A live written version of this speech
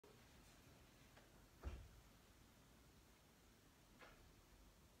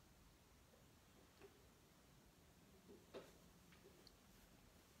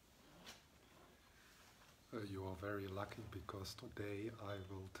you're very lucky, because today I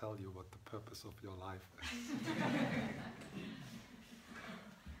will tell you what the purpose of your life is.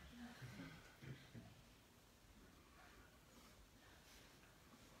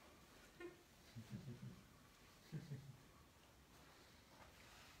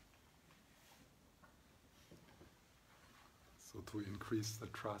 So to increase the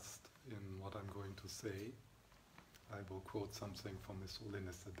trust in what I'm going to say, I will quote something from His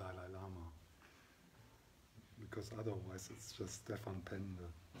Holiness the Dalai Lama, because otherwise it's just Stephan Pende.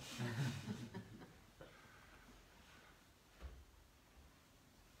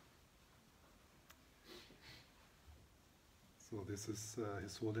 So this is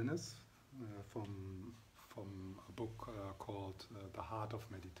His Holiness from a book called The Heart of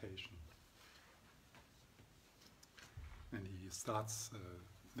Meditation. And he starts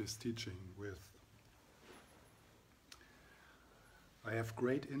this teaching with, I have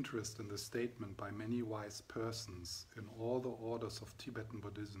great interest in the statement by many wise persons in all the orders of Tibetan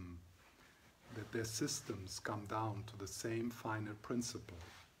Buddhism that their systems come down to the same final principle,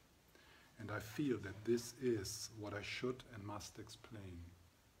 and I feel that this is what I should and must explain.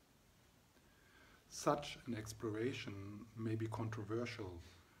 Such an exploration may be controversial,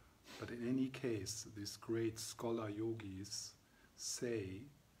 but in any case, these great scholar yogis say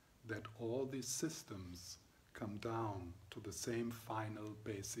that all these systems come down to the same final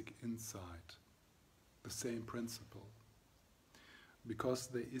basic insight, the same principle. Because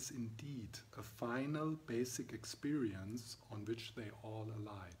there is indeed a final basic experience on which they all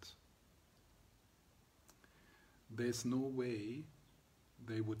alight. There's no way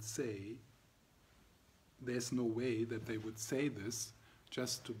that they would say this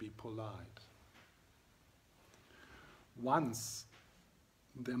just to be polite. Once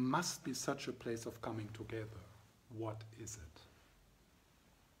there must be such a place of coming together. What is it?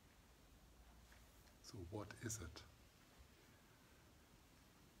 So what is it?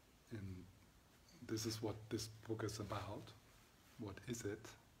 And this is what this book is about. What is it?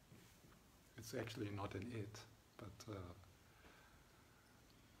 It's actually not an it, but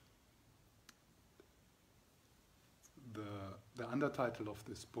the undertitle of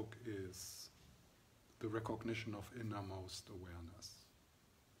this book is The Recognition of Innermost Awareness.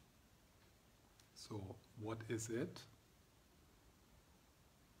 So, what is it?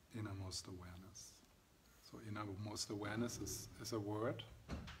 Innermost awareness. So, innermost awareness is a word.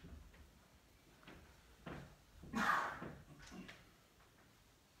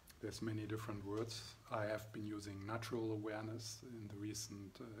 There's many different words. I have been using natural awareness in the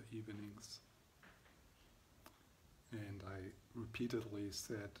recent evenings. And I repeatedly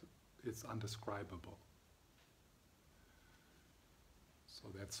said it's undescribable. So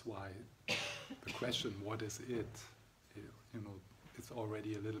that's why the question, what is it? It's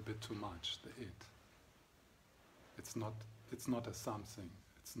already a little bit too much, the it. It's not a something.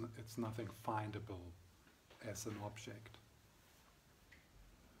 It's nothing findable as an object.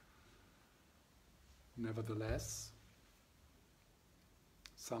 Nevertheless,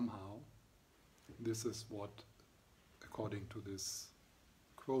 somehow, this is what, according to this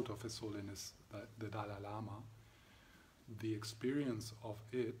quote of His Holiness the Dalai Lama, the experience of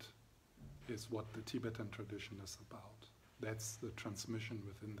it is what the Tibetan tradition is about. That's the transmission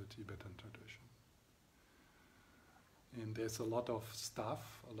within the Tibetan tradition. And there's a lot of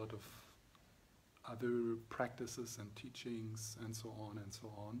stuff, a lot of other practices and teachings and so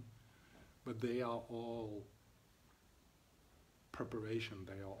on, but they are all preparation,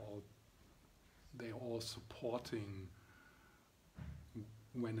 they are all supporting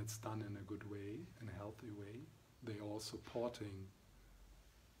when it's done in a good way, in a healthy way. They are all supporting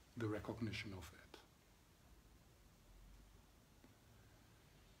the recognition of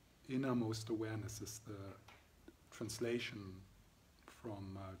it. Innermost awareness is the translation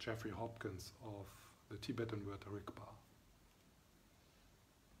from Jeffrey Hopkins of the Tibetan word Rigpa.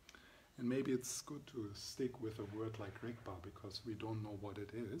 And maybe it's good to stick with a word like Rigpa, because we don't know what it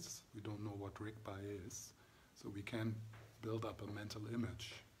is, we don't know what Rigpa is, so we can build up a mental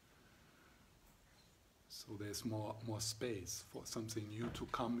image. So there's more space for something new to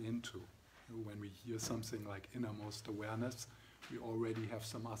come into. When we hear something like innermost awareness, we already have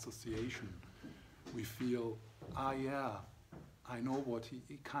some association. We feel, yeah, I know what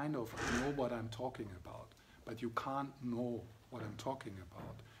I know what I'm talking about, but you can't know what I'm talking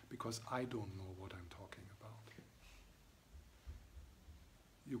about because I don't know what I'm talking about.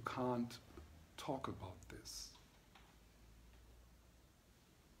 You can't talk about this.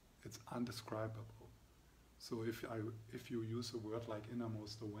 It's undescribable. So if you use a word like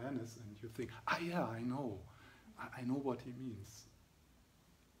innermost awareness and you think, yeah, I know what he means,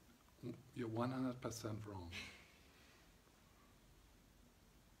 you're 100% wrong.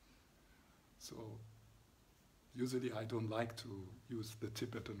 So usually I don't like to use the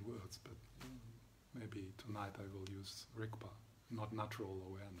Tibetan words, but maybe tonight I will use Rigpa, not natural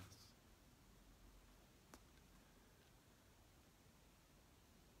awareness.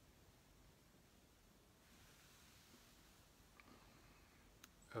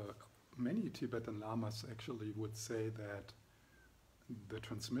 Many Tibetan lamas actually would say that the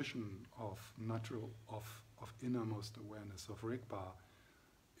transmission of innermost awareness, of Rigpa,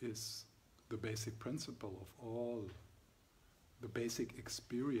 is the basic principle of all, the basic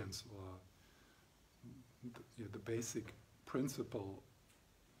experience, or the basic principle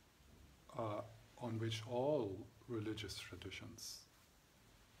on which all religious traditions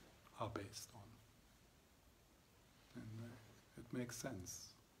are based on. And it makes sense.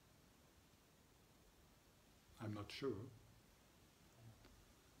 I'm not sure,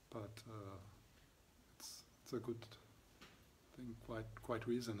 but it's a good thing, quite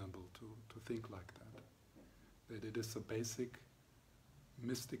reasonable to think like that. That it is a basic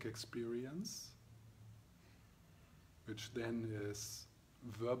mystic experience, which then is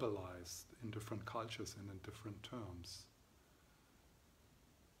verbalized in different cultures and in different terms.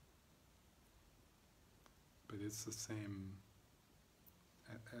 But it's the same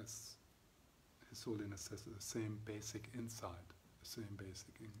as His Holiness says, the same basic insight, the same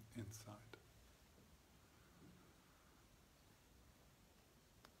basic insight.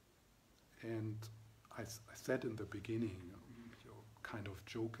 And I said in the beginning, kind of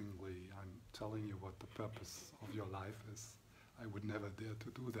jokingly, I'm telling you what the purpose of your life is. I would never dare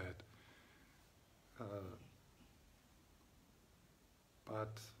to do that.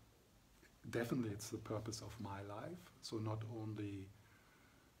 But definitely it's the purpose of my life. So not only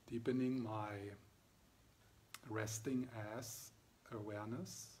deepening my resting as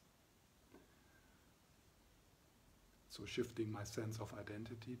awareness, so shifting my sense of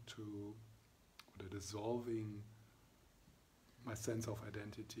identity to the dissolving my sense of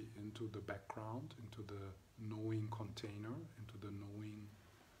identity into the background, into the knowing container, into the knowing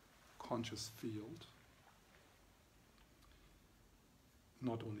conscious field.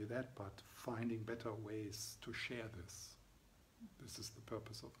 Not only that, but finding better ways to share this. This is the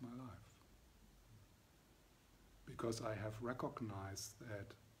purpose of my life. Because I have recognized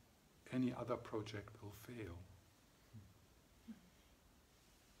that any other project will fail.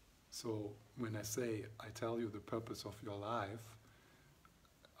 So when I say, I tell you the purpose of your life,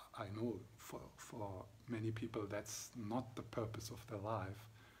 I know for many people that's not the purpose of their life,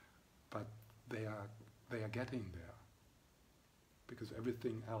 but they are getting there. Because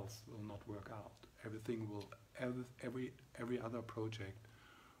everything else will not work out. Everything will, every other project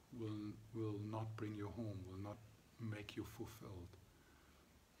will not bring you home, will not make you fulfilled,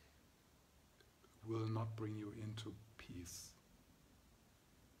 will not bring you into peace.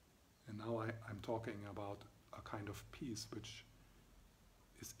 And now I'm talking about a kind of peace which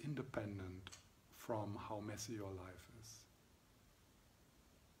is independent from how messy your life is.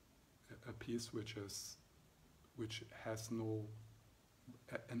 A peace which has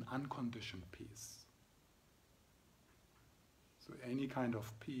an unconditioned peace. So any kind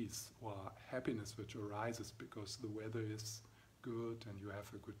of peace or happiness which arises because the weather is good and you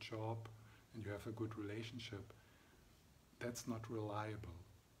have a good job and you have a good relationship, that's not reliable.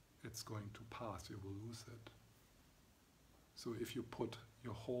 It's going to pass, you will lose it. So if you put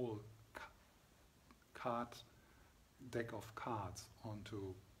your whole deck of cards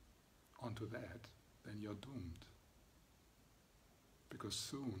onto that, then you're doomed. Because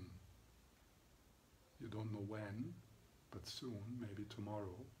soon, you don't know when, but soon, maybe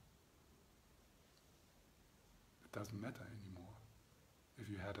tomorrow, it doesn't matter anymore if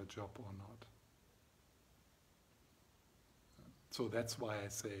you had a job or not. So that's why I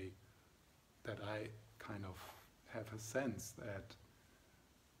say that I kind of have a sense that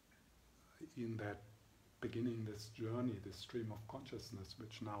in that beginning this journey, this stream of consciousness,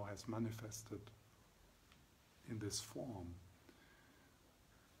 which now has manifested in this form,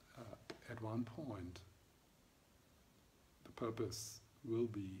 at one point, the purpose will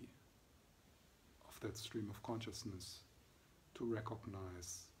be of that stream of consciousness to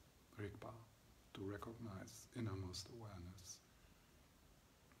recognize Rigpa, to recognize innermost awareness.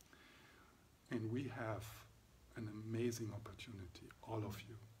 And we have an amazing opportunity, all of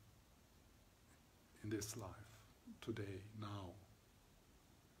you, in this life, today, now.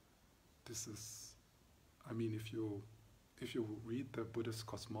 This is, I mean, if you read the Buddhist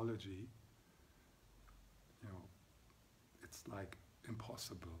cosmology, it's like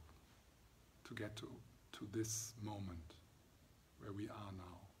impossible to get to this moment where we are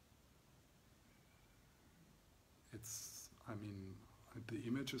now. It's, I mean, the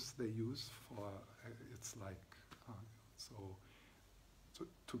images they use for it's like so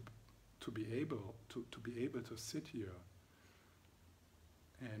to be able to sit here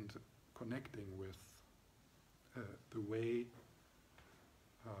and connecting with the way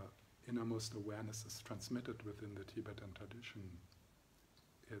innermost awareness is transmitted within the Tibetan tradition.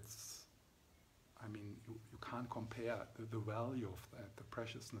 It's, I mean, you can't compare the value of that, the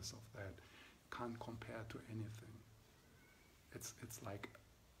preciousness of that. You can't compare to anything. It's like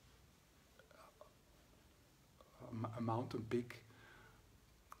a mountain big,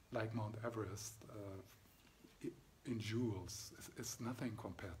 like Mount Everest, in jewels. It's nothing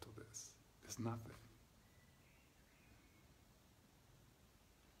compared to this. It's nothing.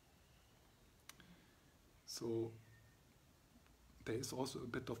 So there is also a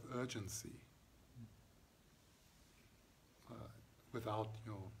bit of urgency without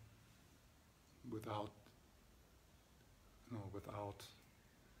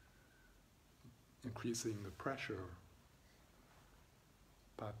increasing the pressure,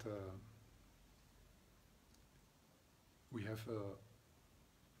 but we have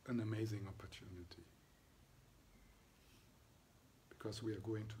an amazing opportunity because we are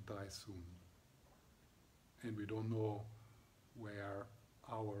going to die soon. And we don't know where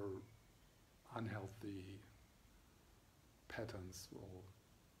our unhealthy patterns will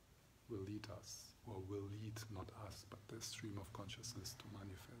lead us, or will lead not us, but the stream of consciousness to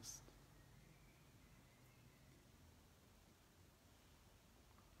manifest.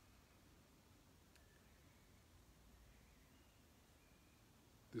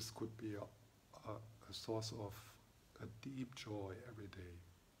 This could be a source of a deep joy every day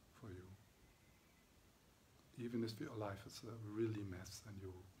for you. Even if your life is a really mess and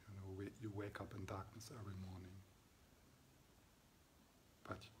you wake up in darkness every morning,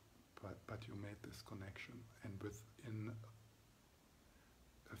 but you made this connection, and within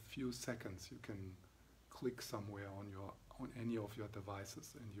a few seconds you can click somewhere on any of your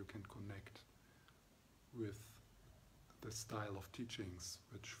devices and you can connect with the style of teachings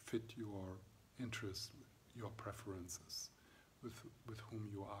which fit your interests, your preferences, with whom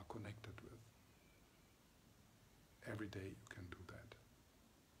you are connected with. Every day you can do that.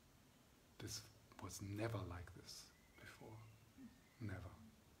 This was never like this before. Never.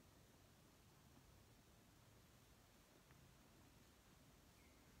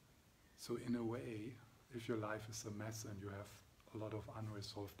 So in a way, if your life is a mess and you have a lot of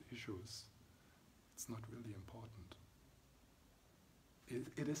unresolved issues, it's not really important.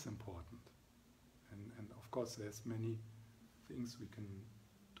 It is important. And of course there's many things we can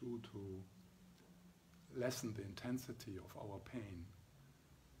do to lessen the intensity of our pain.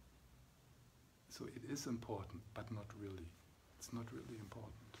 So it is important, but not really. It's not really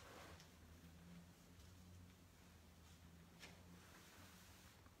important.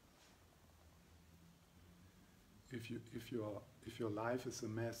 If your life is a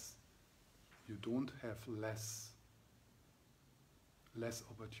mess, you don't have less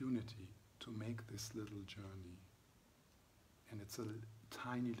opportunity to make this little journey. And it's a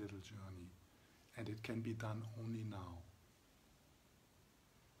tiny little journey. And it can be done only now.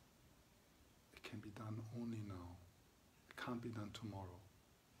 It can be done only now. It can't be done tomorrow.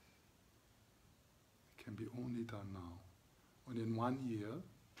 It can be only done now. And in 1 year,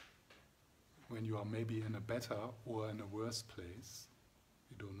 when you are maybe in a better or in a worse place,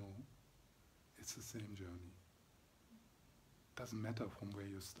 you don't know, it's the same journey. It doesn't matter from where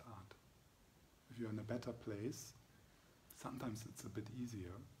you start. If you're in a better place, sometimes it's a bit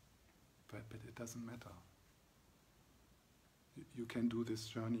easier, but it doesn't matter. You can do this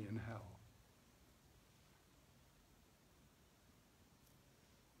journey in hell.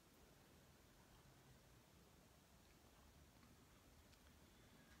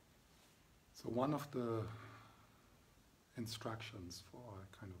 So one of the instructions for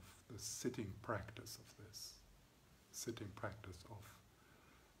kind of the sitting practice of this, sitting practice of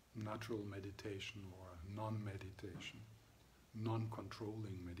natural meditation or non-meditation,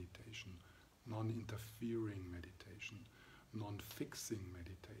 non-controlling meditation, non-interfering meditation, non-fixing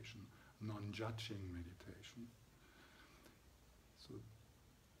meditation, non-judging meditation. So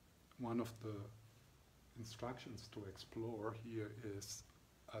one of the instructions to explore here is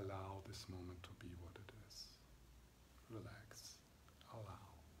allow this moment to be what it is. Relax. Allow.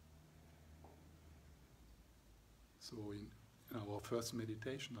 So in our first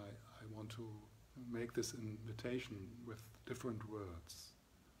meditation, I want to make this invitation with different words.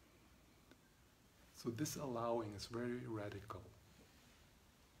 So this allowing is very radical.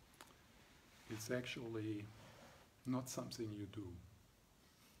 It's actually not something you do.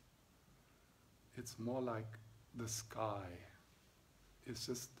 It's more like the sky is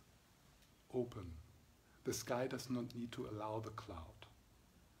just open. The sky does not need to allow the cloud.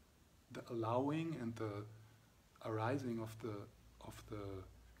 The allowing and the arising of the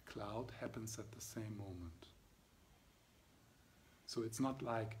cloud happens at the same moment. So it's not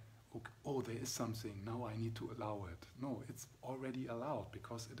like, okay, oh, there is something, now I need to allow it. No, it's already allowed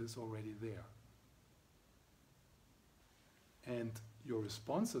because it is already there. And your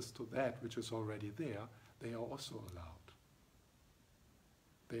responses to that which is already there, they are also allowed.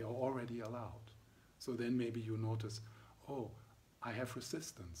 They are already allowed. So then maybe you notice, oh, I have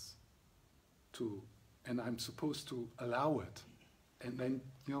resistance to, and I'm supposed to allow it. And then,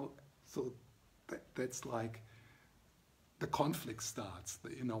 so that's like the conflict starts,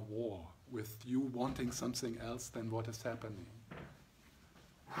 the inner war, with you wanting something else than what is happening.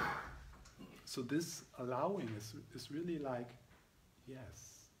 So this allowing is really like,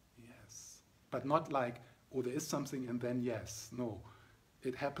 yes, yes. But not like, oh, there is something and then yes. No,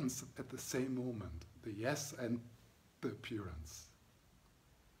 it happens at the same moment, the yes and the appearance.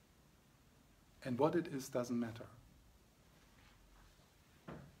 And what it is doesn't matter.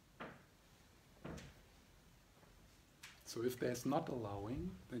 So if there's not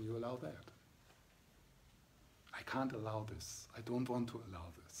allowing, then you allow that. I can't allow this. I don't want to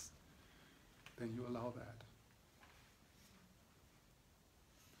allow this. Then you allow that.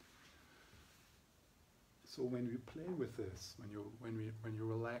 So when we play with this, when you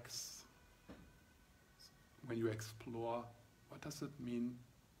relax, when you explore, what does it mean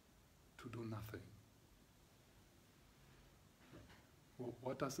to do nothing?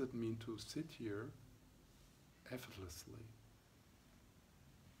 What does it mean to sit here effortlessly?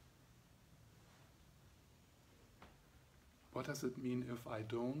 What does it mean if I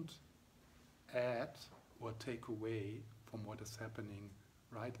don't add or take away from what is happening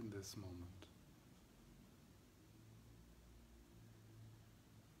right in this moment?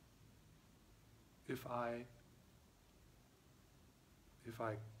 If I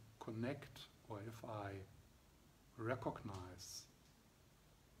connect or if I recognize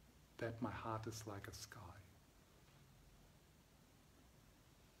that my heart is like a sky,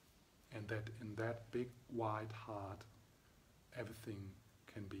 and that in that big wide heart everything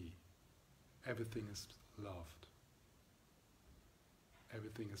can be, everything is loved,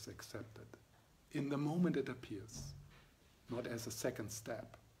 everything is accepted in the moment it appears, not as a second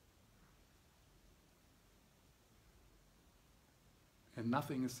step. And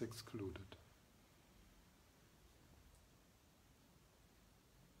nothing is excluded.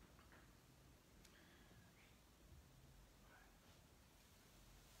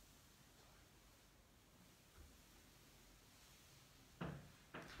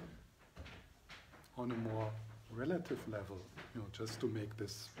 On a more relative level, just to make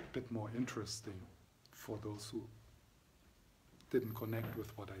this a bit more interesting for those who didn't connect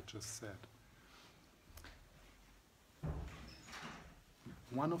with what I just said.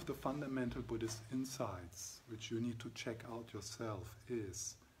 One of the fundamental Buddhist insights which you need to check out yourself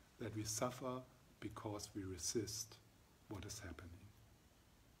is that we suffer because we resist what is happening.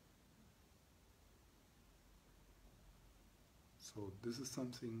 So this is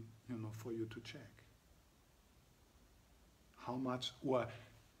something, for you to check. How much, or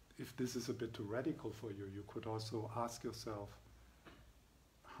if this is a bit too radical for you, you could also ask yourself,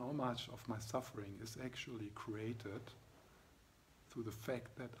 how much of my suffering is actually created through the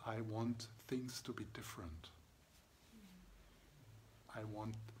fact that I want things to be different. I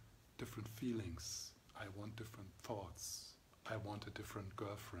want different feelings. I want different thoughts. I want a different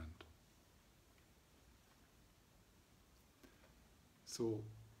girlfriend. So,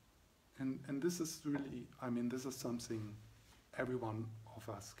 and this is really, this is something every one of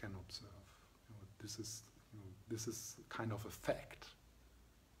us can observe. This is kind of a fact.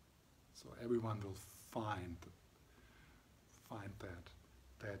 So everyone will find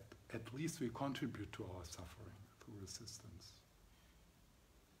that at least we contribute to our suffering through resistance.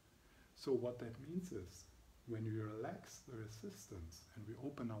 So what that means is, when we relax the resistance and we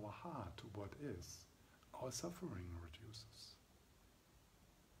open our heart to what is, our suffering reduces.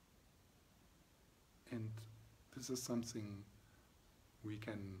 And this is something we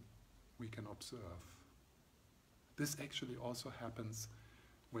can observe. This actually also happens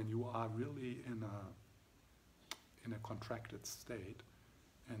when you are really in a contracted state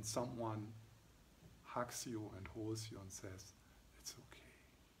and someone hugs you and holds you and says, it's okay,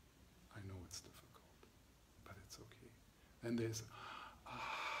 I know it's difficult, but it's okay. And there's,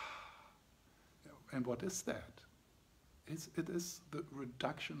 and what is that? It is the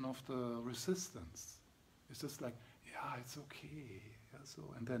reduction of the resistance. It's just like, yeah, it's okay. Yeah,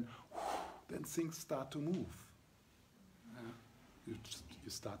 so, and then things start to move. you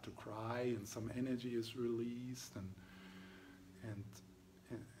start to cry, and some energy is released, and and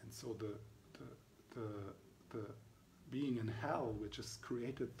so the being in hell, which is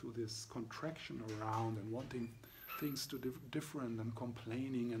created through this contraction around and wanting things to different and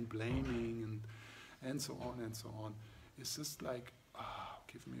complaining and blaming and so on and so on, it's just like,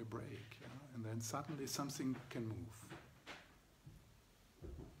 give me a break, yeah? And then suddenly something can move.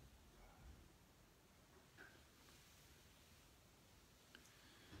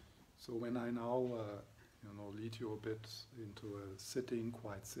 So when I now, lead you a bit into a sitting,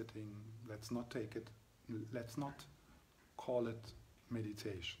 quiet sitting, let's not call it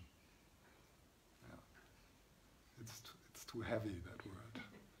meditation. Yeah. It's too heavy, that word.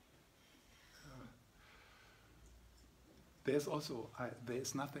 There's also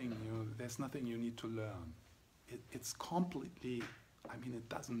there's nothing you need to learn. It's completely. It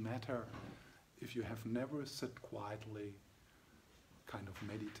doesn't matter if you have never sat quietly, kind of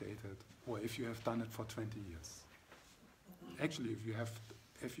meditated, or if you have done it for 20 years. Actually,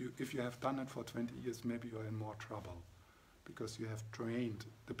 if you have done it for 20 years, maybe you're in more trouble, because you have trained,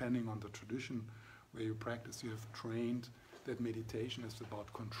 depending on the tradition where you practice, you have trained that meditation is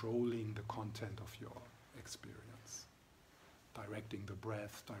about controlling the content of your experience, directing the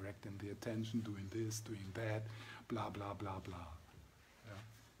breath, directing the attention, doing this, doing that, blah blah blah blah. Yeah.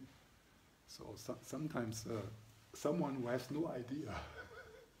 So sometimes someone who has no idea,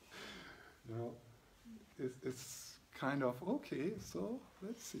 it's kind of, okay, so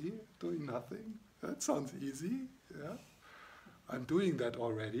let's see, doing nothing. That sounds easy, yeah. I'm doing that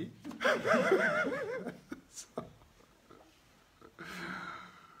already. So,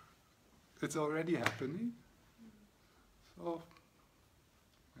 it's already happening. So,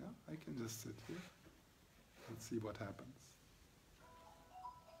 yeah, I can just sit here and see what happens.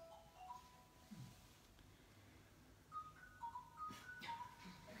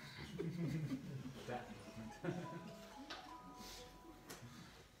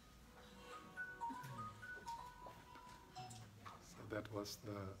 So that was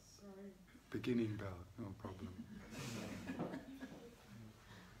the beginning bell, no problem.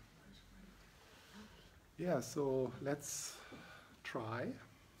 Yeah, so let's try.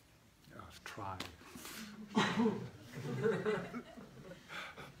 Yeah, try.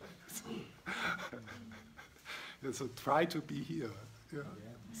 So try to be here. Yeah.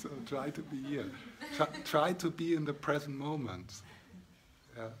 So try to be here. Try to be in the present moment.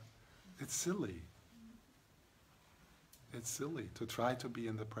 Yeah. It's silly. It's silly to try to be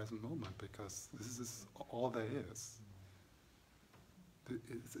in the present moment, because this is all there is.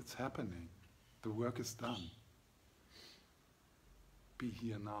 It's happening. The work is done. Be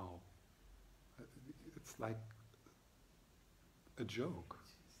here now. It's like a joke.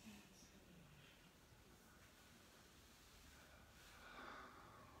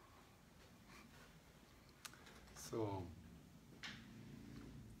 So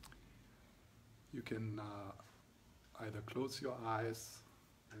you can either close your eyes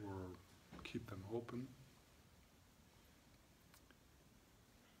or keep them open,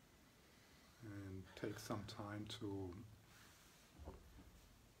 and take some time to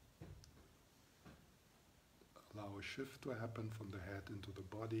allow a shift to happen from the head into the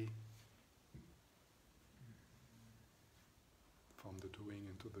body, from the doing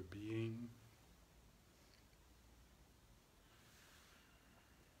into the being.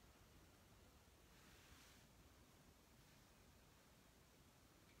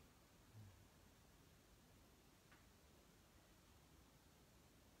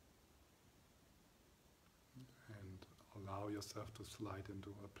 And allow yourself to slide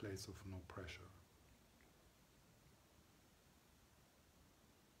into a place of no pressure.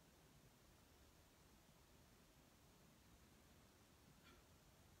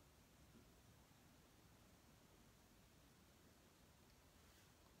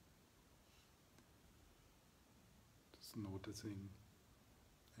 Just noticing,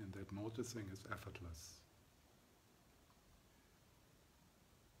 and that noticing is effortless.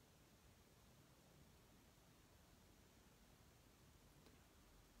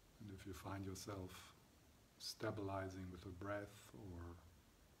 And if you find yourself stabilizing with the breath or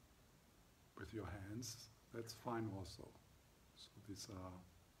with your hands, that's fine also. So these are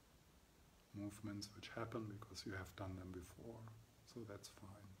movements which happen because you have done them before, so that's fine.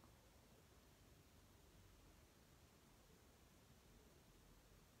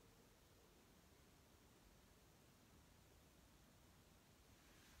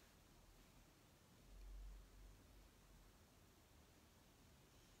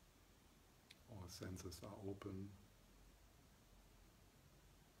 All senses are open.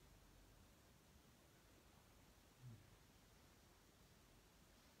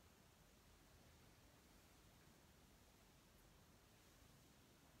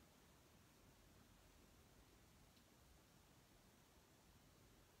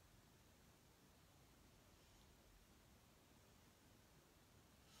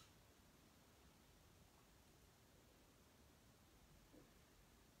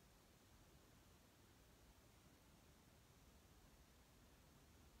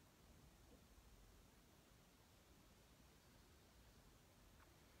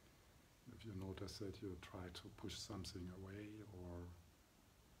 If you notice that you try to push something away or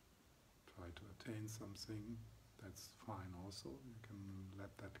try to attain something, that's fine also. You can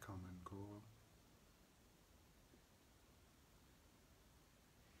let that come and go.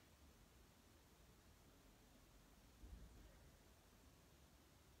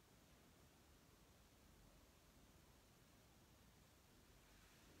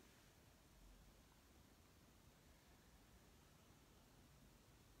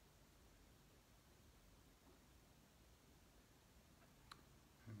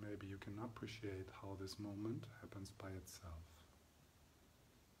 And maybe you can appreciate how this moment happens by itself.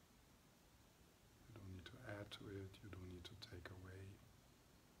 You don't need to add to it, you don't need to take away.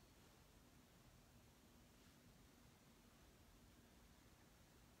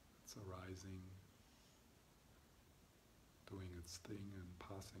 It's arising, doing its thing and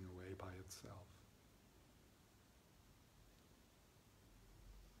passing away by itself.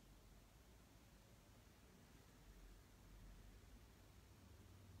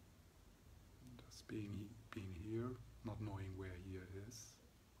 Just being here, not knowing where here is.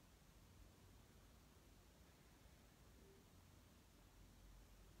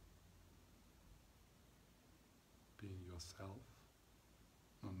 Being yourself,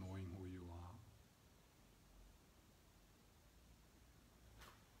 not knowing who you are.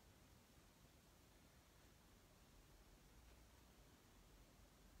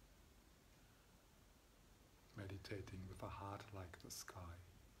 Meditating with a heart like the sky.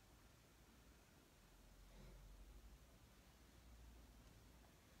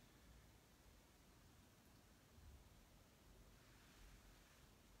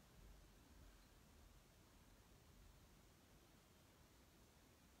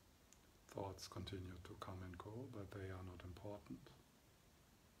 Thoughts continue to come and go, but they are not important.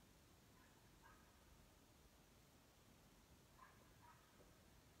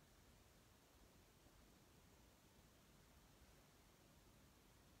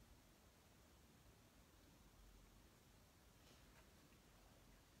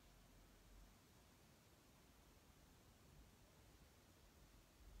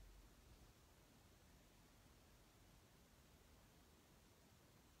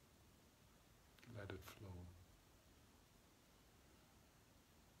 Let it flow.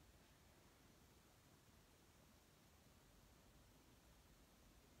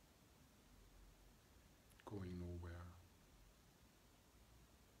 Going nowhere.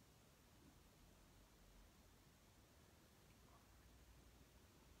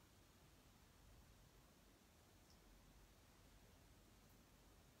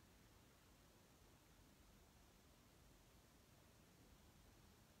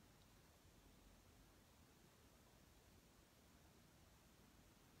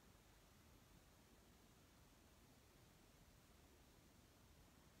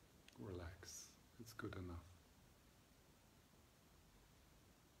 Relax. It's good enough.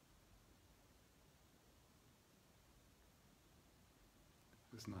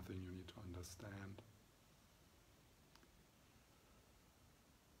 There's nothing you need to understand.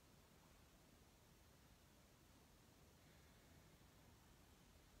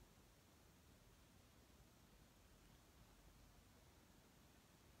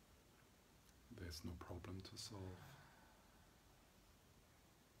 There's no problem to solve.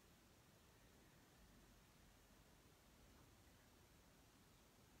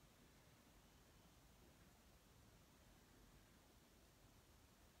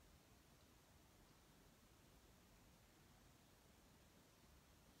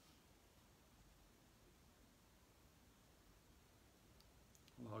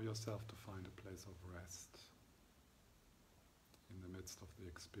 Allow yourself to find a place of rest in the midst of the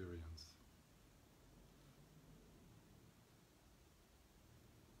experience.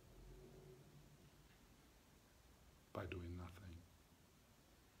 By doing nothing.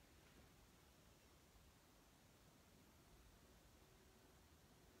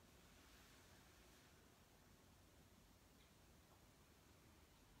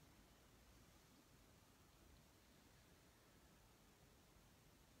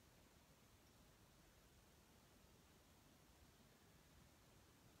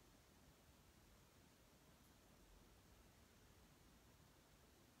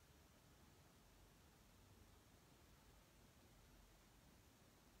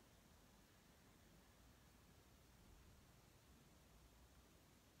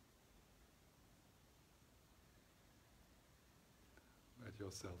 Let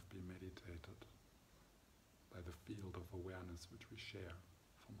yourself be meditated by the field of awareness which we share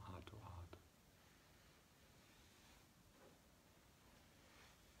from heart to heart.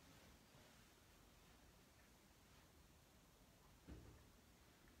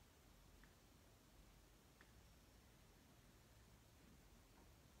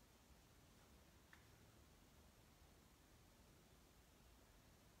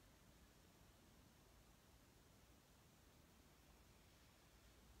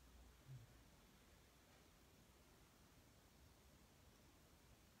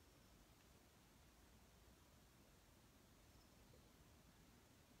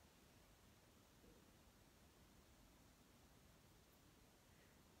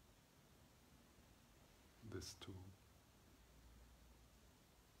 this too.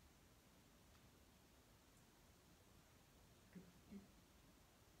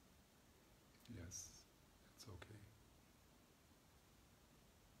 Yes, it's okay.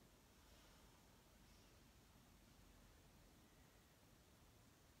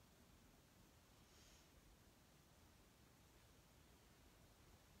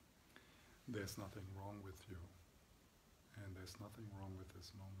 There's nothing wrong with you, and there's nothing wrong with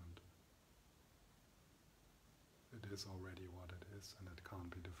this moment. It is already what it is, and it can't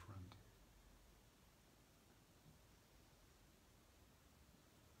be different.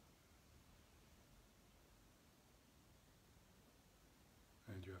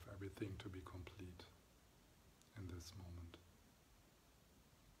 And you have everything to be complete in this moment.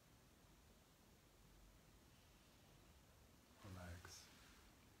 Relax.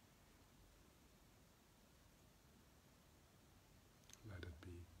 Let it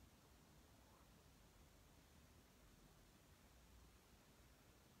be.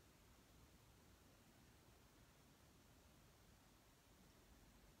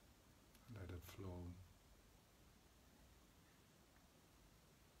 Let it flow.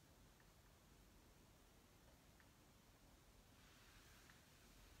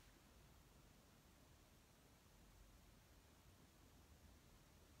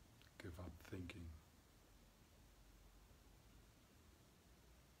 Give up thinking.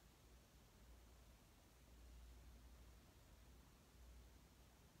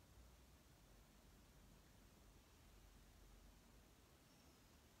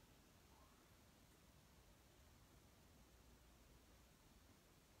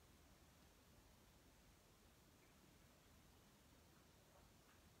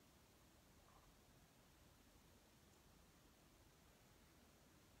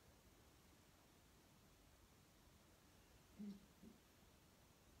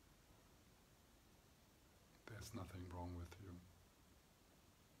 There's nothing wrong with you.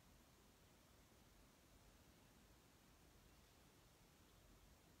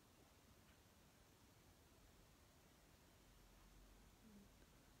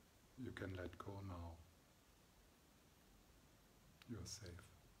 You can let go now. You're safe.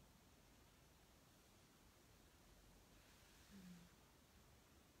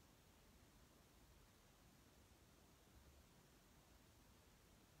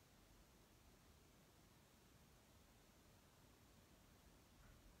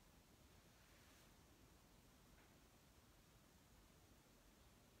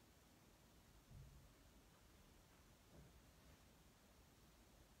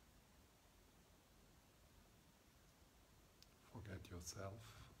 Forget yourself.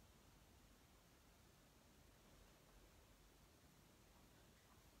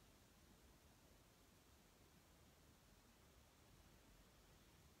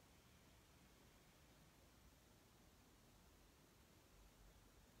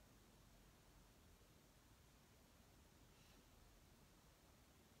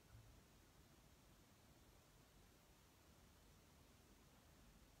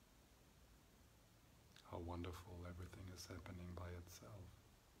 How wonderful everything is happening by itself.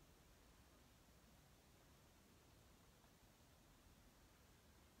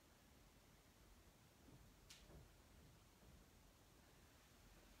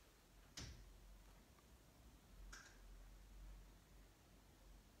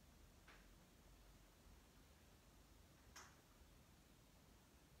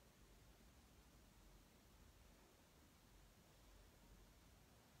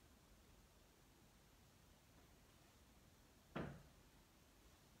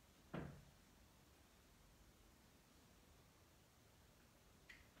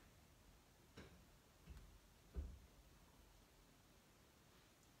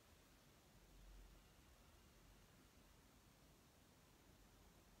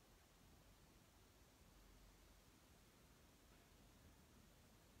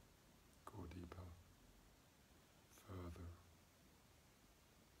 Go deeper, further.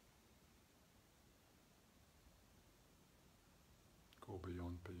 Go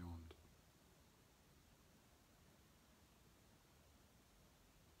beyond.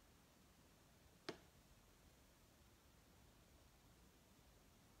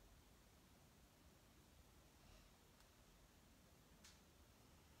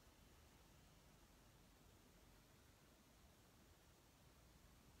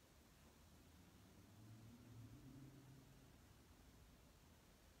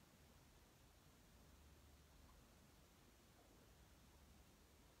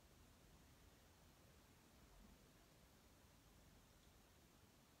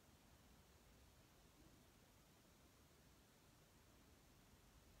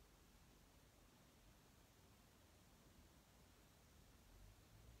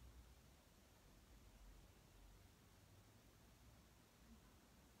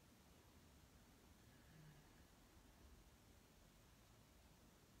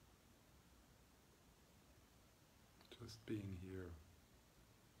 just being here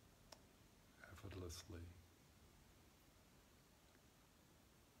effortlessly.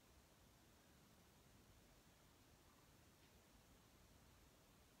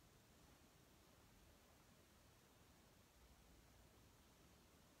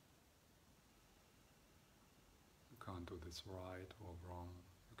 You can't do this right or wrong.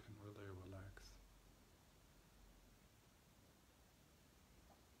 You can really relax.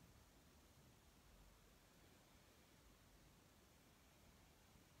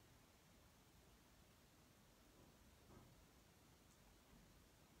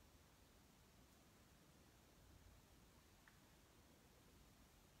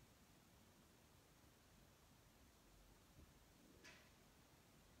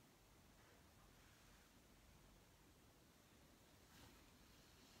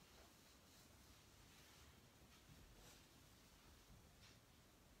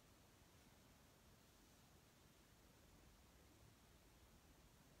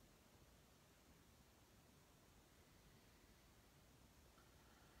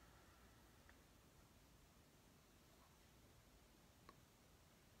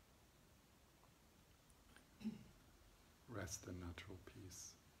 Rest in natural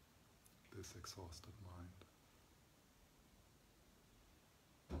peace, this exhausted mind.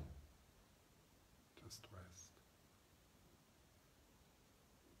 Just rest.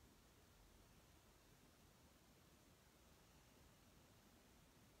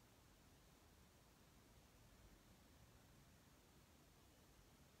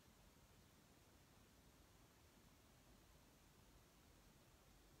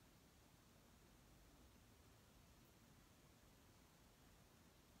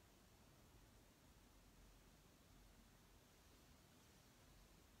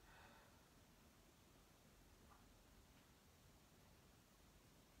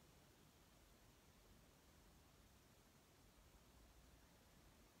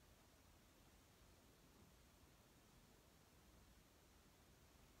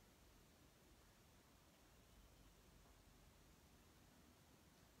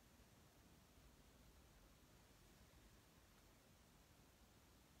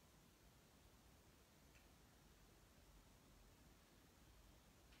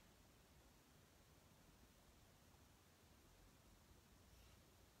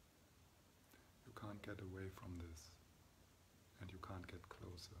 You can't get away from this, and you can't get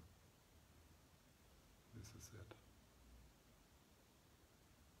closer. This is it.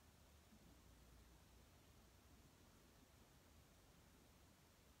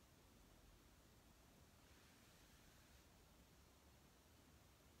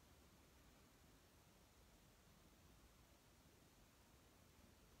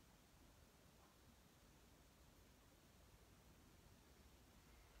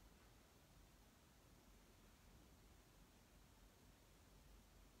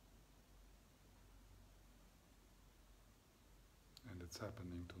 And it's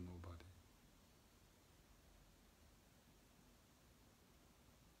happening to nobody.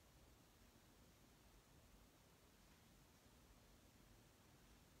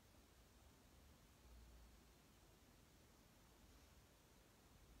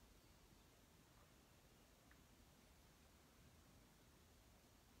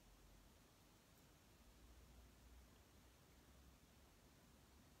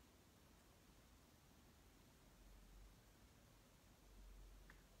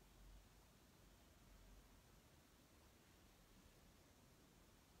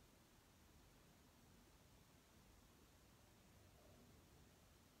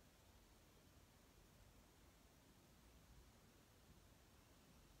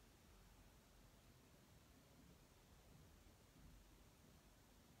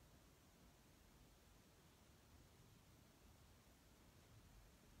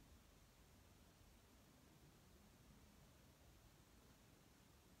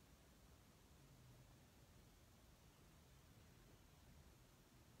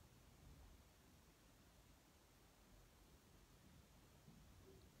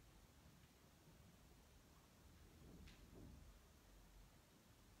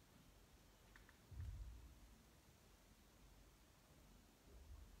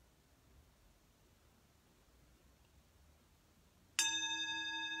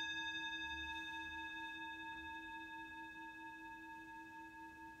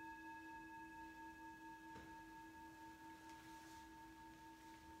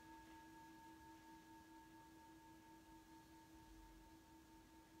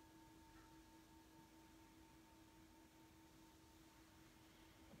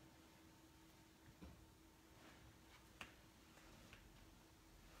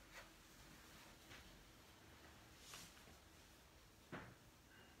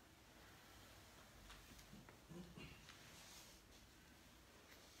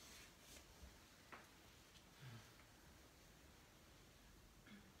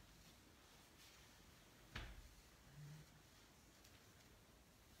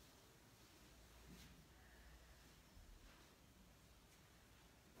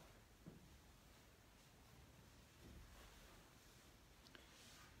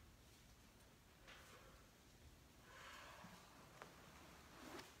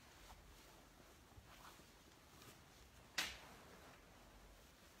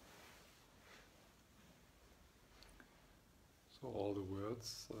 So all the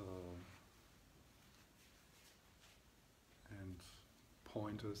words and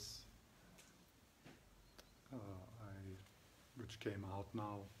pointers which came out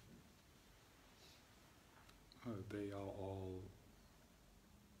now, they are all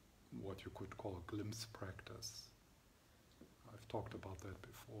what you could call glimpse practice. I've talked about that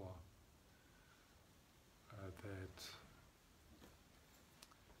before. That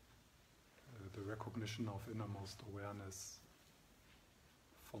the recognition of innermost awareness,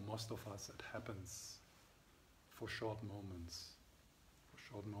 for most of us, it happens for short moments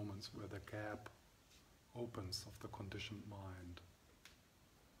where the gap opens of the conditioned mind,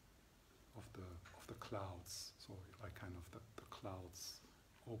 of the clouds. So like kind of the clouds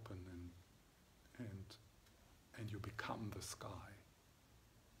open and you become the sky.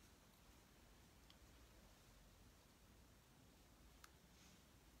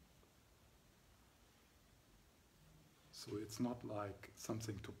 So it's not like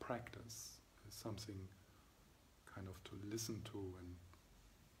something to practice, it's something kind of to listen to, and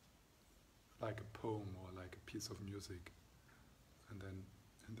like a poem or like a piece of music, and then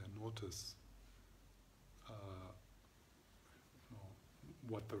notice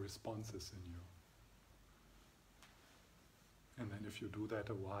what the response is in you. And then if you do that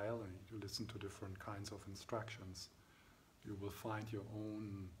a while and you listen to different kinds of instructions, you will find your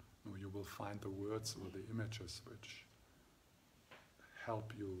own, you will find the words or the images which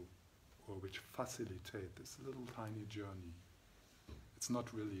help you or which facilitate this little tiny journey. It's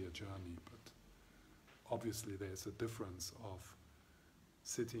not really a journey, but obviously there's a difference of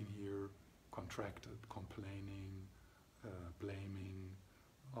sitting here contracted, complaining, blaming,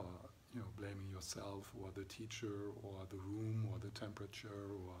 blaming yourself or the teacher or the room or the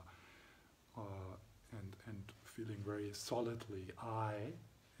temperature or and feeling very solidly I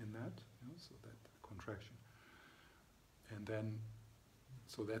in that, so that contraction. And then,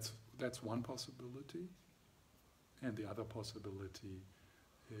 so that's one possibility, and the other possibility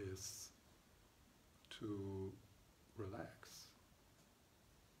is to relax,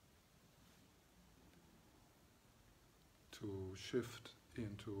 to shift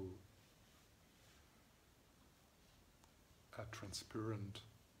into a transparent,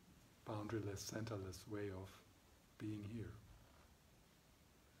 boundaryless, centerless way of being here.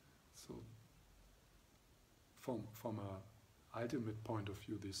 So from a ultimate point of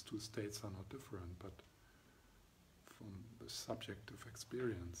view, these two states are not different, but from the subjective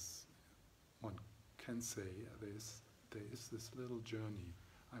experience, one can say there is this little journey.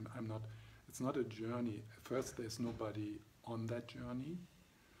 It's not a journey. First, there's nobody on that journey,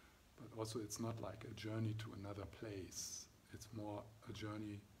 but also it's not like a journey to another place. It's more a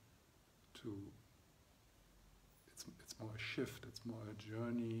journey to, it's more a shift, it's more a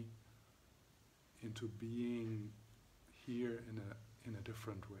journey into being here in a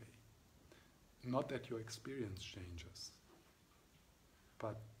different way. Not that your experience changes,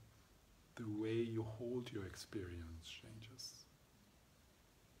 but the way you hold your experience changes.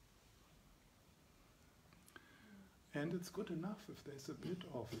 And it's good enough if there's a bit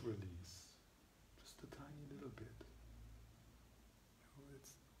of release, just a tiny little bit.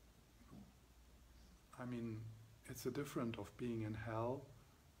 It's a difference of being in hell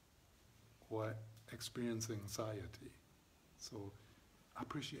or experiencing anxiety. So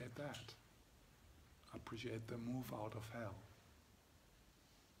appreciate that. Appreciate the move out of hell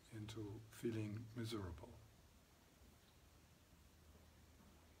into feeling miserable.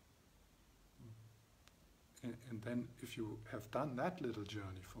 And then if you have done that little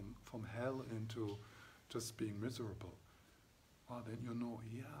journey from hell into just being miserable, well, then you know,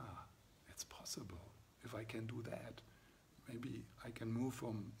 yeah, it's possible. If I can do that, maybe I can move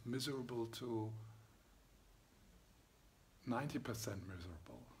from miserable to 90%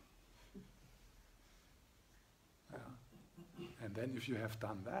 miserable. Yeah. And then if you have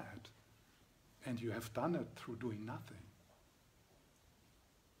done that, and you have done it through doing nothing,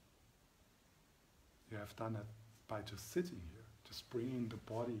 you have done it by just sitting here, just bringing the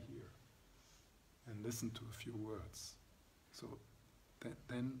body here, and listen to a few words. So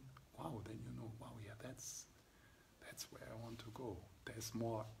then you know, wow, yeah, that's where I want to go. There's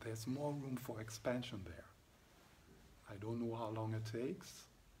more room for expansion there. I don't know how long it takes,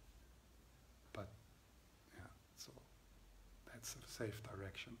 but yeah, so that's a safe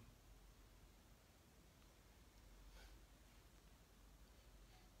direction.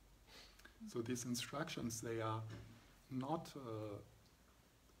 So these instructions, they are not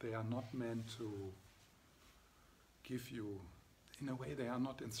meant to give you, in a way they are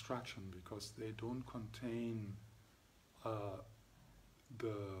not instruction, because they don't contain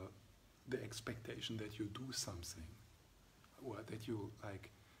the expectation that you do something. or that you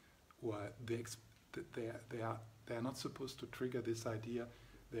like, or they are not supposed to trigger this idea.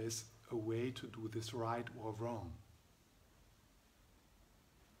 There's a way to do this right or wrong,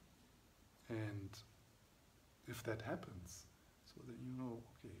 and if that happens, so then you know,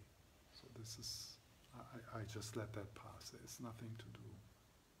 okay, so this is, I just let that pass. There's nothing to do.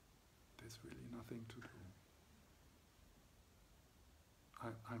 There's really nothing to do.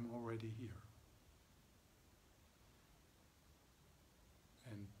 I'm already here.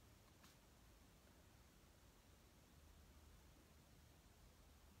 And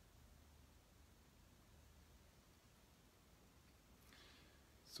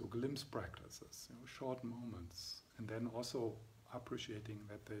so glimpse practices, short moments, and then also appreciating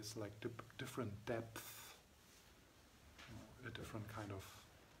that there's like different depth, a different kind of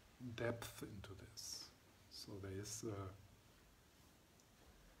depth into this. So there is,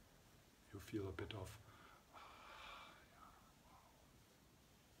 you feel a bit of,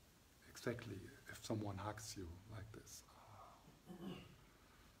 exactly, if someone hugs you like this.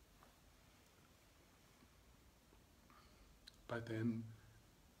 But then,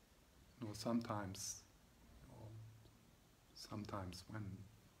 sometimes when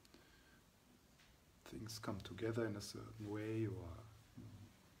things come together in a certain way, or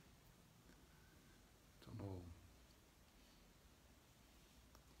don't know,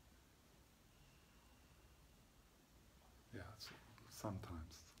 yeah. So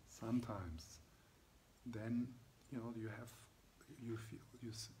sometimes, then you have, you feel,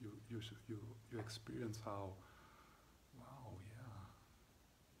 you experience how, wow, yeah,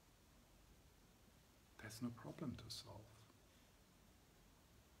 there's no problem to solve.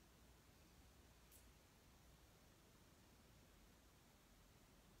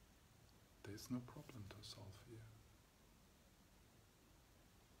 There's no problem to solve here.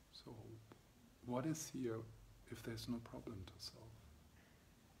 So, what is here if there's no problem to solve?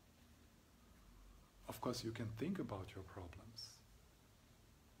 Of course, you can think about your problems.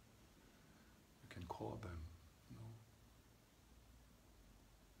 You can call them.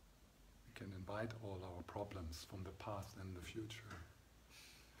 We can invite all our problems from the past and the future,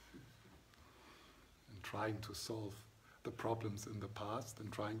 and trying to solve the problems in the past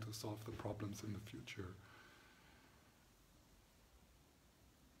and trying to solve the problems in the future.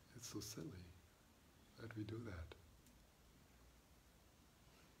 It's so silly that we do that.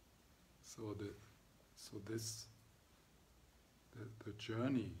 So the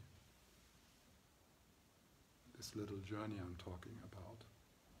journey, this little journey I'm talking about,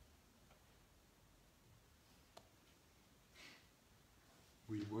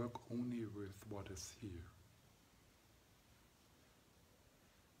 we work only with what is here.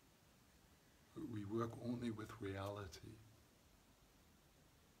 We work only with reality.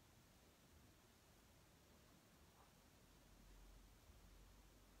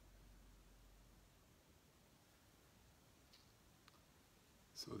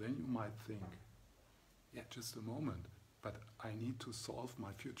 So then you might think, yeah, just a moment, but I need to solve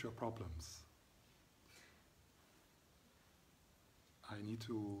my future problems. I need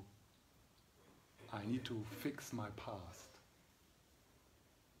to fix my past,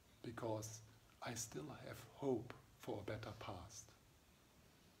 because I still have hope for a better past.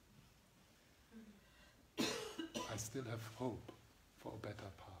 I still have hope for a better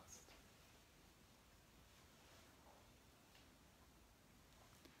past.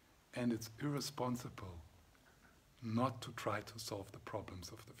 And it's irresponsible not to try to solve the problems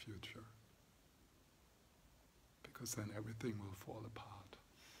of the future, because then everything will fall apart.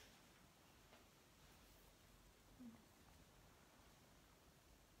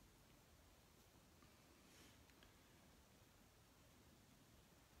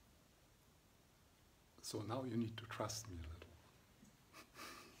 So now you need to trust me a little.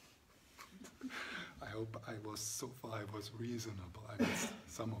 I hope I was reasonable. I mean,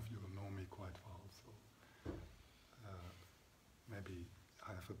 some of you know me quite well, so maybe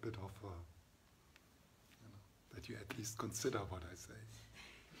I have a bit of that you at least consider what I say.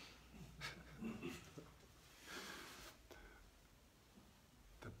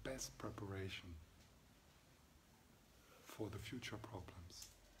 The best preparation for the future problems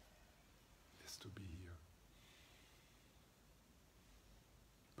is to be here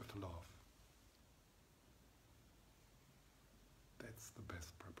with love. That's the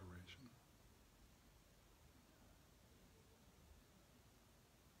best preparation.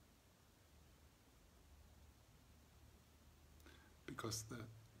 Because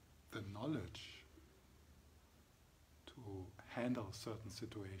the knowledge to handle certain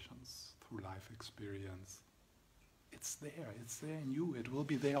situations through life experience, it's there in you. It will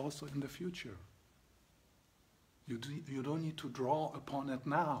be there also in the future. You don't need to draw upon it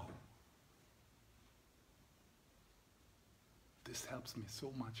now. This helps me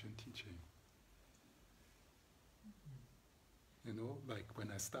so much in teaching. You know, like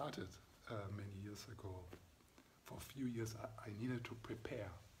when I started many years ago, for a few years I needed to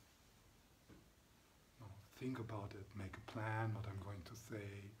prepare. You know, think about it, make a plan, what I'm going to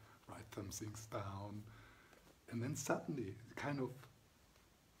say, write some things down. And then suddenly,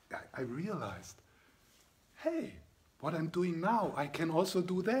 I realized, hey, what I'm doing now, I can also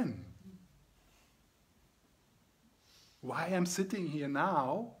do then. Why I'm sitting here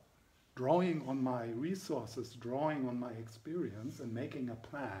now, drawing on my resources, drawing on my experience, and making a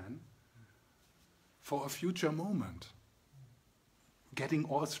plan for a future moment. Getting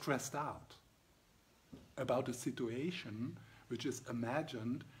all stressed out about a situation which is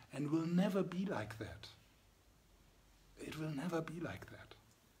imagined and will never be like that. It will never be like that.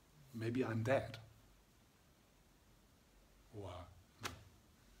 Maybe I'm dead. Or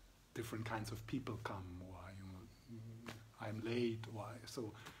different kinds of people come, or I'm late, or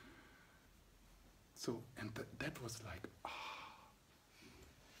and that was like,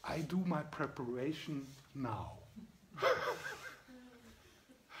 I do my preparation now.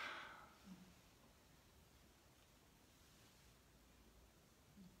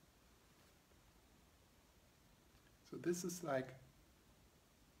 So this is like,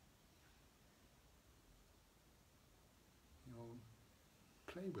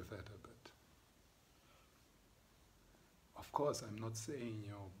 play with that a bit. Of course, I'm not saying,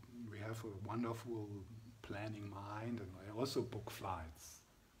 we have a wonderful planning mind, and I also book flights.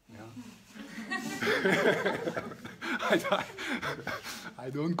 Yeah. I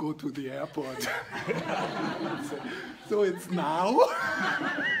don't go to the airport. So it's now.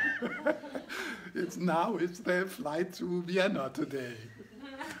 It's the flight to Vienna today.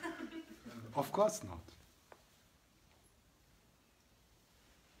 Of course not.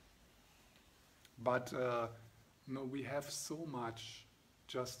 But we have so much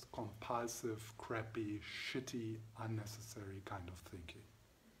just compulsive, crappy, shitty, unnecessary kind of thinking,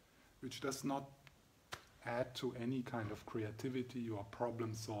 which does not add to any kind of creativity or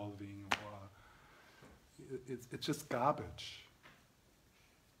problem solving, or it's just garbage.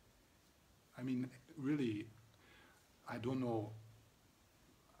 I mean, really, I don't know.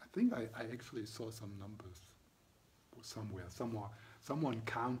 I think I actually saw some numbers somewhere. Someone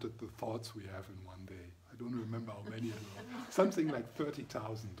counted the thoughts we have in one day. I don't remember how many. Something like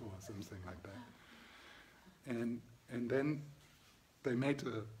 30,000 or something like that. And then they made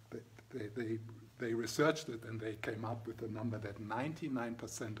they researched it, and they came up with the number that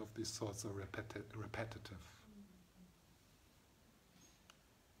 99% of these thoughts are repetitive.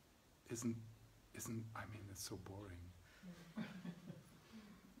 Isn't I mean, it's so boring.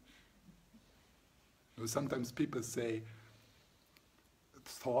 Sometimes people say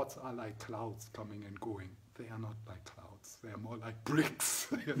thoughts are like clouds coming and going. They are not like clouds. They are more like bricks,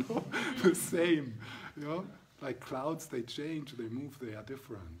 the same. Like clouds, they change, they move, they are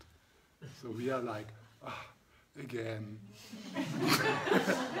different. So we are like, again.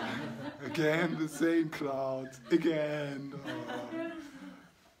 Again, the same clouds, again.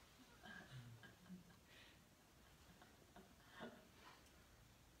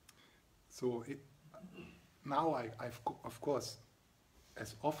 So now of course,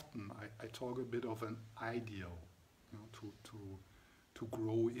 as often I talk a bit of an ideal, to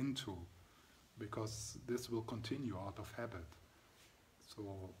grow into, because this will continue out of habit.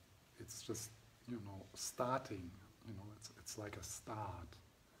 So it's just starting. It's like a start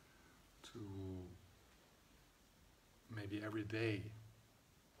to maybe every day,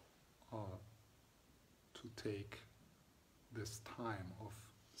 to take this time of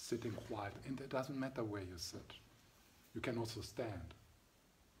sitting quiet, and it doesn't matter where you sit. You can also stand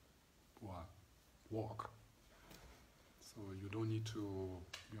or walk. So you don't need to,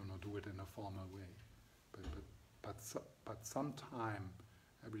 do it in a formal way. But some time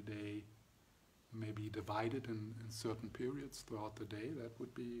every day, maybe divided in certain periods throughout the day. That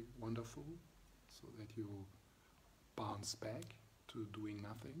would be wonderful, so that you bounce back to doing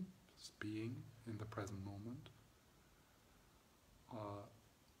nothing, just being in the present moment.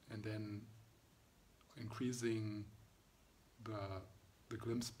 And then increasing the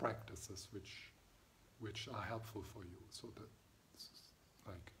glimpse practices which are helpful for you. So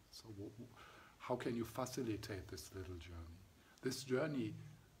how can you facilitate this little journey? This journey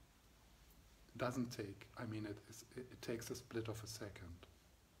doesn't take, it takes a split of a second.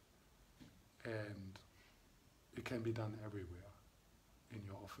 And it can be done everywhere, in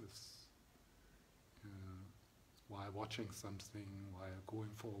your office, while watching something, while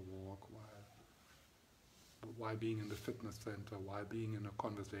going for a walk, Why being in the fitness center? Why being in a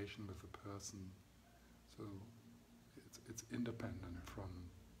conversation with a person? So it's independent from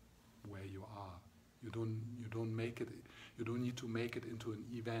where you are. You don't make it. You don't need to make it into an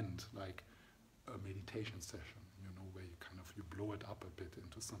event like a meditation session. Where you blow it up a bit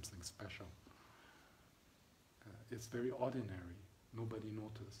into something special. It's very ordinary. Nobody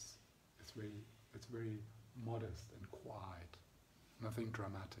notices. It's very modest and quiet. Nothing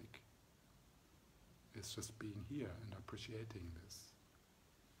dramatic. It's just being here and appreciating this.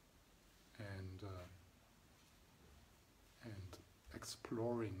 And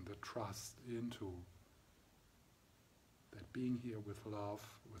exploring the trust into that being here with love,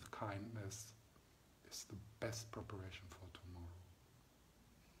 with kindness, is the best preparation for tomorrow.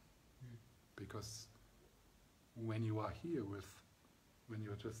 Because when you are here when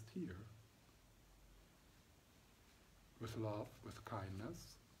you're just here, with love, with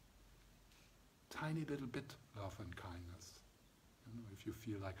kindness, tiny little bit love and kindness. If you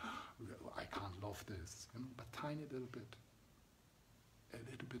feel like, oh, I can't love this, but tiny little bit. A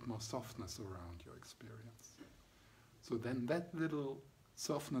little bit more softness around your experience. So then that little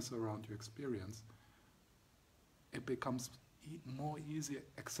softness around your experience, it becomes more easy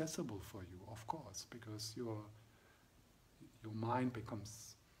accessible for you, of course, because your mind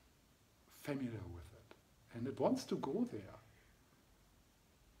becomes familiar with it. And it wants to go there.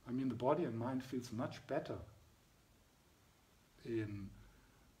 I mean, the body and mind feels much better in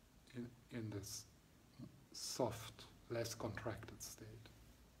this soft, less contracted state.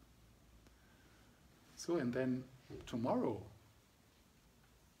 So, and then tomorrow,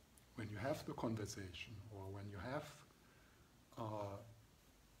 when you have the conversation, or when you have,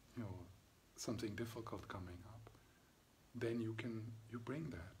 something difficult coming up, then you bring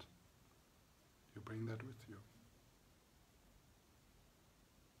that. You bring that with you.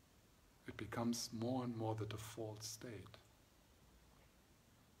 It becomes more and more the default state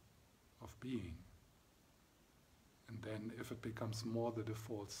of being. And then if it becomes more the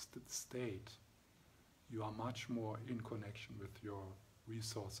default state, you are much more in connection with your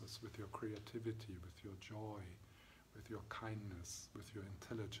resources, with your creativity, with your joy, with your kindness, with your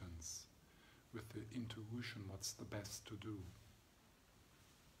intelligence, with the intuition, what's the best to do.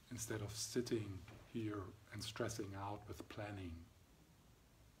 Instead of sitting here and stressing out with planning.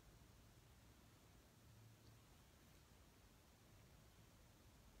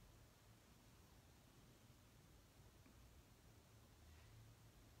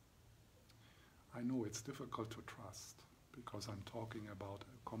 I know it's difficult to trust, because I'm talking about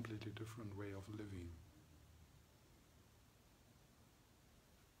a completely different way of living.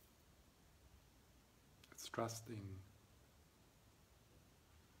 It's trusting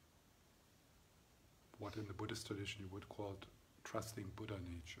what in the Buddhist tradition you would call trusting Buddha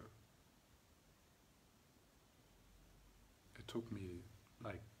nature. It took me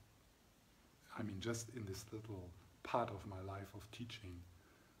just in this little part of my life of teaching,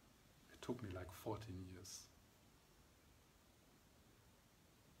 it took me 14 years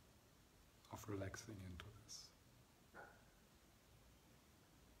of relaxing into this.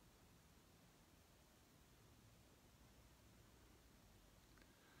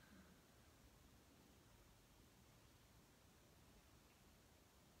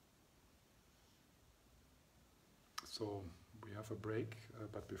 So we have a break,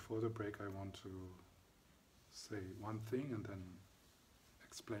 but before the break I want to say one thing and then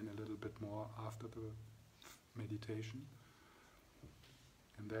explain a little bit more after the meditation.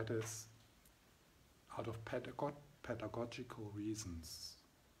 And that is, out of pedagogical reasons,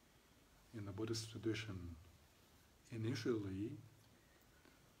 in the Buddhist tradition, initially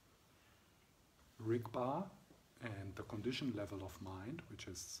Rigpa and the conditioned level of mind, which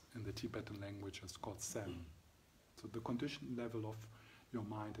is in the Tibetan language is called Sem. So the conditioned level of your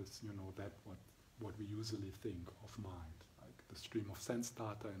mind is, that what we usually think of mind, like the stream of sense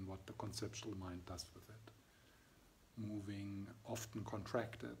data and what the conceptual mind does with it. Moving, often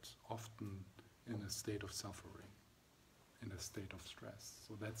contracted, often in a state of suffering, in a state of stress.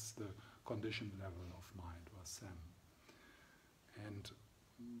 So that's the conditioned level of mind, or Sem. And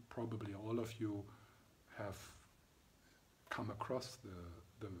probably all of you have come across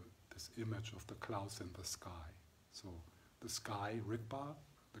this image of the clouds in the sky. So the sky, Rigpa,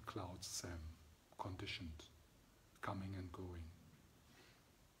 the clouds, Sem, conditioned, coming and going,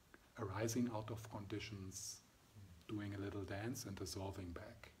 arising out of conditions, doing a little dance and dissolving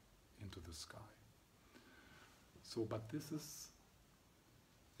back into the sky. So, but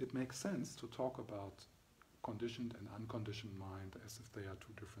it makes sense to talk about conditioned and unconditioned mind as if they are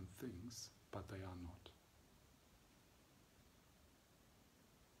two different things, but they are not.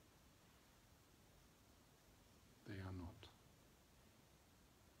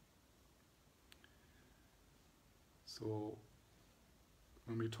 So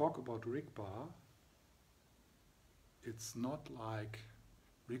when we talk about Rigpa, it's not like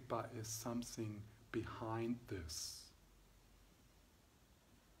Rigpa is something behind this.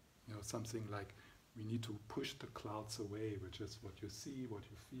 You know, something like we need to push the clouds away, which is what you see, what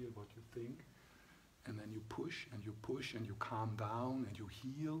you feel, what you think. And then you push and you push and you calm down and you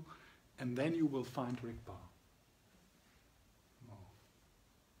heal, and then you will find Rigpa. No.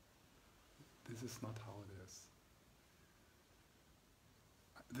 This is not how it is.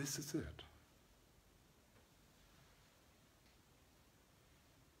 This is it.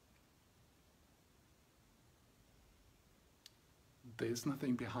 There is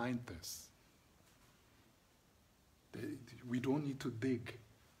nothing behind this. We don't need to dig.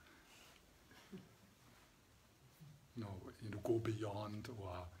 No, go beyond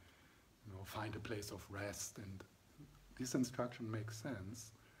or find a place of rest. And this instruction makes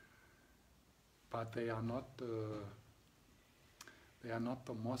sense, but they are not the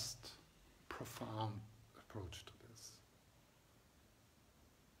most profound approach to this.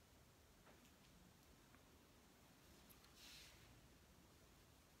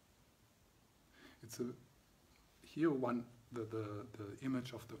 It's the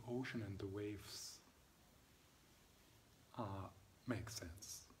image of the ocean and the waves makes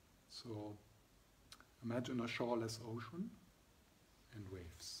sense. So imagine a shoreless ocean and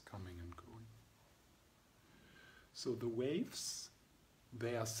waves coming and going. So the waves,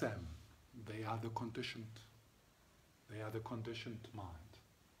 they are Sam. They are the conditioned mind.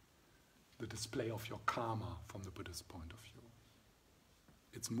 The display of your karma from the Buddhist point of view.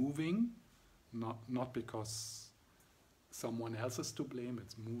 It's moving, not because someone else is to blame,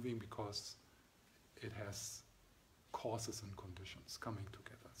 it's moving because it has causes and conditions coming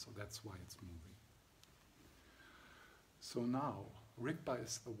together. So that's why it's moving. So now, Rigpa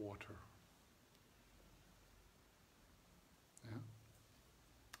is the water. Yeah?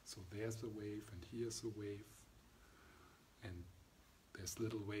 So there's the wave, and here's the wave, and there's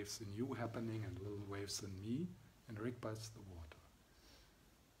little waves in you happening, and little waves in me, and Rigpa is the water.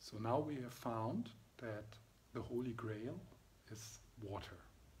 So now we have found that the Holy Grail is water.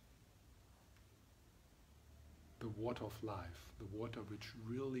 The water of life, the water which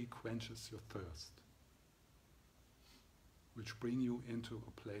really quenches your thirst, which bring you into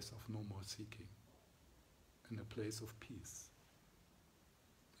a place of no more seeking, in a place of peace,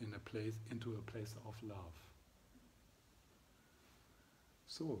 into a place of love.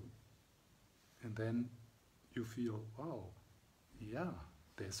 So, and then you feel, oh, yeah,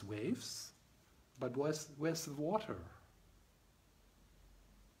 there's waves, but where's the water?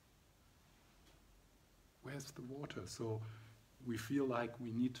 Where's the water? So we feel like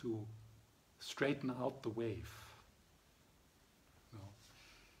we need to straighten out the wave.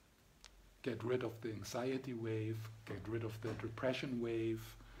 Get rid of the anxiety wave, get rid of the depression wave,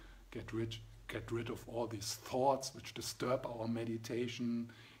 get rid of all these thoughts which disturb our meditation,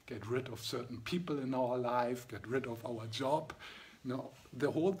 get rid of certain people in our life, get rid of our job. No,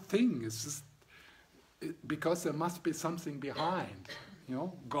 the whole thing is just because there must be something behind.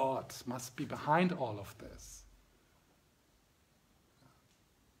 God must be behind all of this.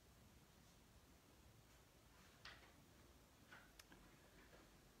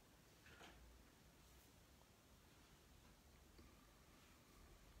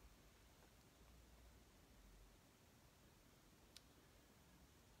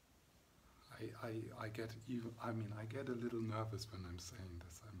 I get a little nervous when I'm saying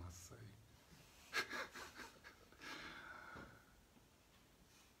this, I must say.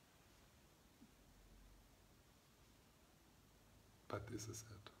 But this is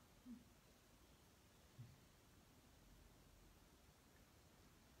it.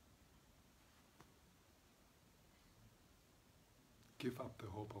 Give up the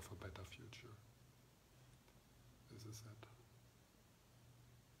hope of a better future. This is it.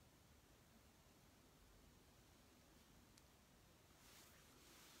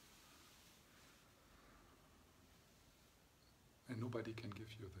 And nobody can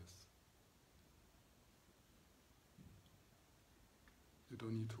give you this. You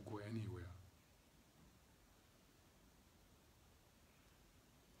don't need to go anywhere.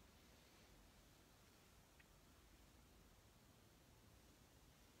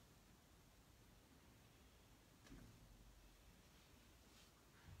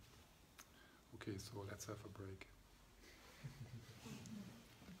 Okay, so let's have a break.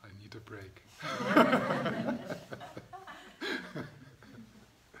 I need a break.